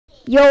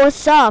Yo,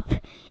 what's up?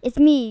 It's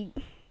me,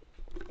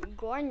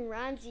 Gordon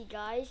Ramsay,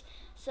 guys.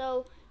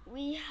 So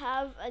we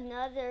have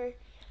another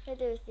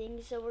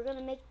thing. So we're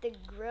gonna make the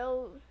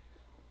grilled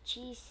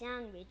cheese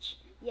sandwich.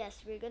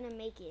 Yes, we're gonna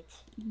make it.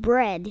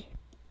 Bread.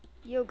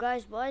 Yo,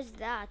 guys, what is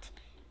that?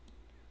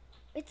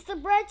 It's the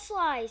bread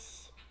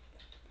slice.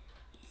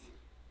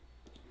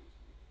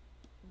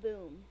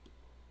 Boom.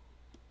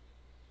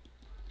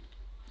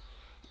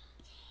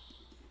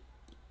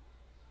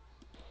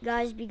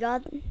 Guys, we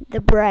got the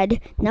bread.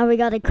 Now we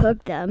gotta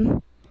cook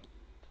them.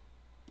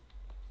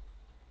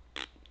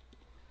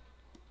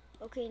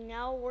 Okay,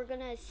 now we're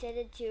gonna set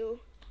it to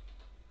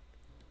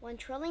 1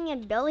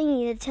 trillion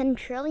billion to 10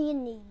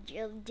 trillion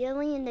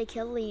jillion to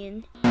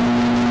killion.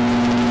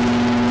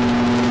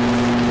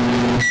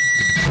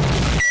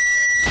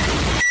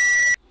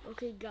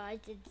 Okay, guys,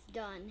 it's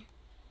done.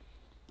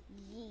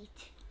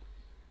 Yeet.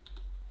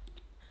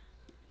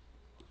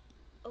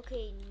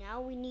 Okay, now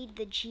we need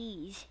the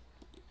cheese.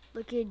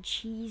 Look at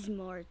Cheese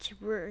Mart.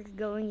 We're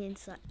going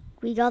inside.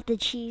 We got the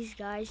cheese,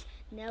 guys.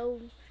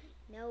 Now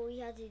we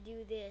have to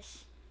do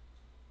this.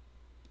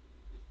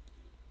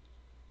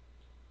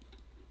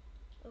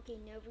 Okay,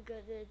 now we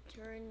gotta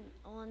turn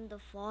on the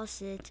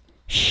faucet.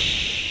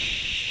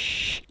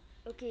 Shh.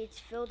 Okay, it's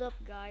filled up,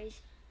 guys.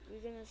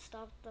 We're gonna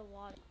stop the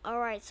water.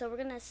 Alright, so we're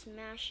gonna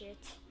smash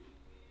it.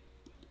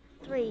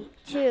 3,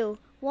 2,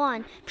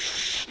 1.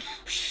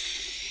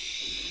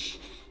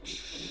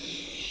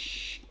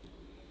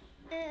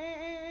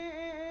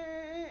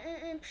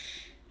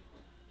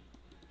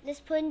 Let's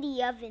put in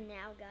the oven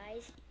now,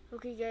 guys.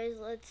 Okay, guys,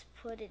 let's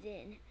put it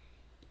in.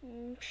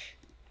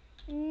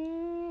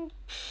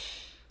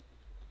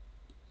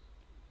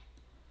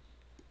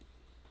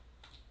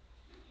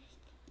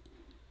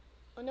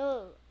 Oh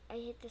no, I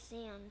hit the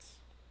sands.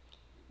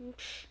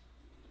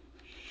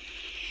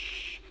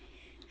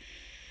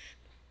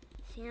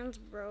 Sands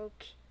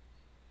broke.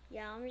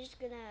 Yeah, I'm just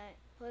gonna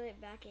put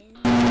it back in.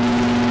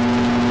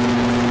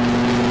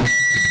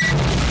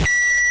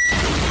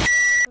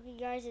 Okay,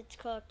 guys, it's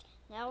cooked.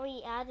 Now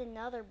we add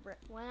another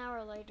 1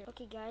 hour later.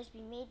 Okay, guys,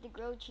 we made the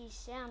grilled cheese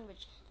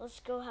sandwich. Let's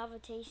go have a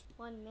taste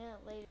 1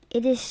 minute later.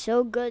 It is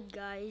so good,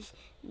 guys.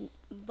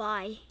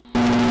 Bye.